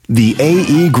The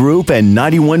AE Group and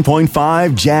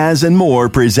 91.5 Jazz and More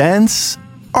presents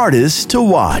Artists to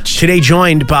Watch. Today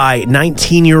joined by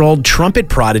 19-year-old trumpet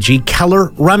prodigy Keller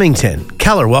Remington.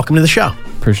 Keller, welcome to the show.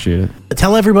 Appreciate it.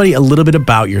 Tell everybody a little bit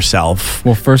about yourself.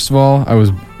 Well, first of all, I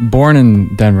was born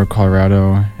in Denver,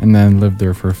 Colorado, and then lived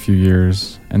there for a few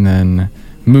years, and then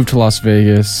moved to Las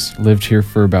Vegas, lived here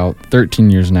for about 13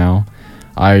 years now.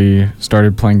 I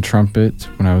started playing trumpet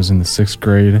when I was in the 6th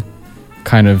grade,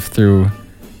 kind of through,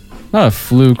 not a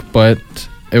fluke, but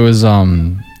it was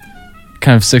kind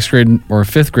of 6th grade or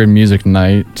 5th grade music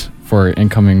night for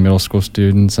incoming middle school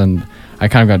students, and I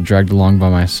kind of got dragged along by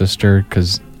my sister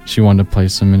because she wanted to play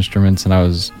some instruments, and I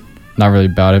was not really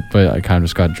about it, but I kind of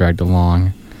just got dragged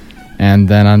along. And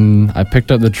then I picked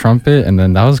up the trumpet, and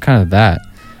then that was kind of that.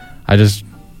 I just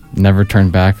never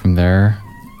turned back from there.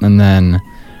 And then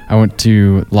I went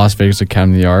to Las Vegas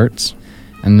Academy of the Arts,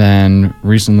 and then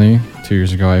recently, 2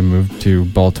 years ago, I moved to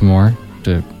Baltimore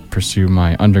to pursue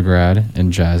my undergrad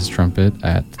in jazz trumpet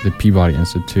at the Peabody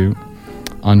Institute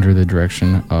under the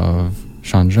direction of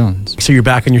Sean Jones. So you're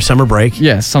back on your summer break?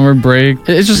 Yeah, summer break.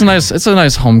 It's just a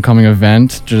nice homecoming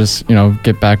event. Just,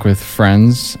 get back with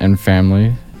friends and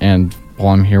family. And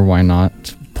while I'm here, why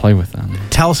not play with them?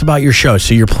 Tell us about your show.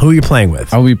 So who are you playing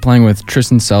with? I'll be playing with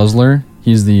Tristan Selsler.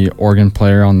 He's the organ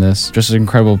player on this. Just an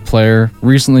incredible player.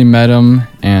 Recently met him,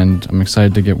 and I'm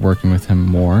excited to get working with him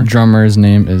more. Drummer, his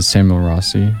name is Samuel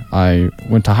Rossi. I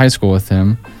went to high school with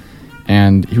him,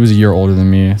 and he was a year older than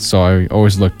me, so I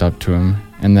always looked up to him.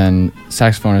 And then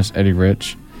saxophonist Eddie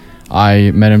Rich.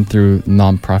 I met him through a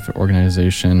nonprofit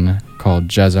organization called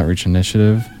Jazz Outreach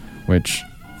Initiative, which,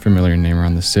 familiar name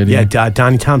around the city. Yeah,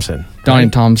 Donnie Thompson.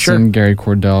 Donnie Thompson, Sure. Gary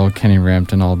Cordell, Kenny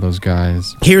Rampton, all those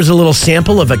guys. Here's a little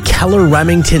sample of a Keller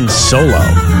Remington solo.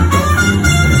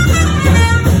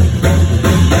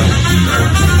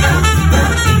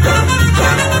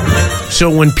 So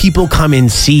when people come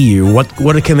and see you, what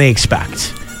can they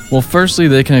expect? Well, firstly,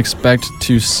 they can expect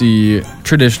to see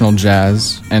traditional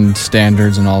jazz and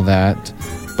standards and all that,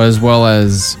 but as well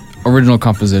as original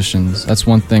compositions. That's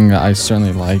one thing that I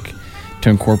certainly like to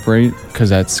incorporate, because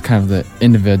that's kind of the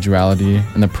individuality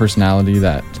and the personality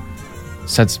that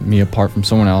sets me apart from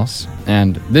someone else.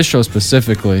 And this show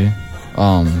specifically,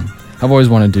 I've always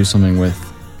wanted to do something with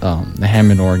the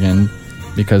Hammond organ,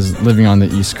 because living on the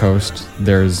East Coast,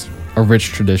 there's a rich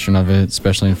tradition of it,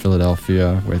 especially in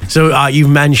Philadelphia. So you've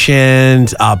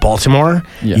mentioned Baltimore.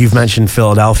 Yes. You've mentioned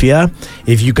Philadelphia.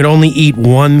 If you could only eat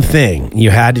one thing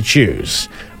you had to choose,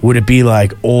 would it be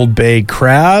like Old Bay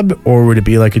crab, or would it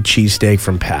be like a cheesesteak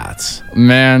from Pat's?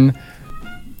 Man,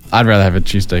 I'd rather have a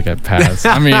cheesesteak at Pat's.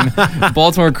 I mean,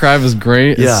 Baltimore crab is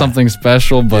great. It's something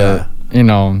special, but,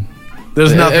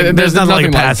 There's nothing like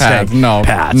a Pat's steak. No,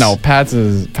 Pat's. No, Pat's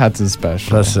is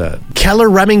special. That's it. Keller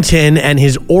Remington and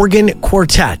his organ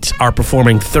quartet are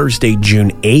performing Thursday,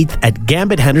 June 8th at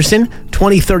Gambit Henderson,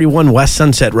 2031 West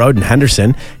Sunset Road in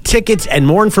Henderson. Tickets and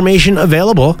more information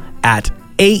available at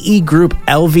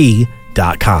aegrouplv.com.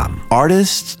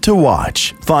 Artists to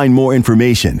Watch. Find more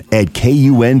information at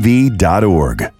kunv.org.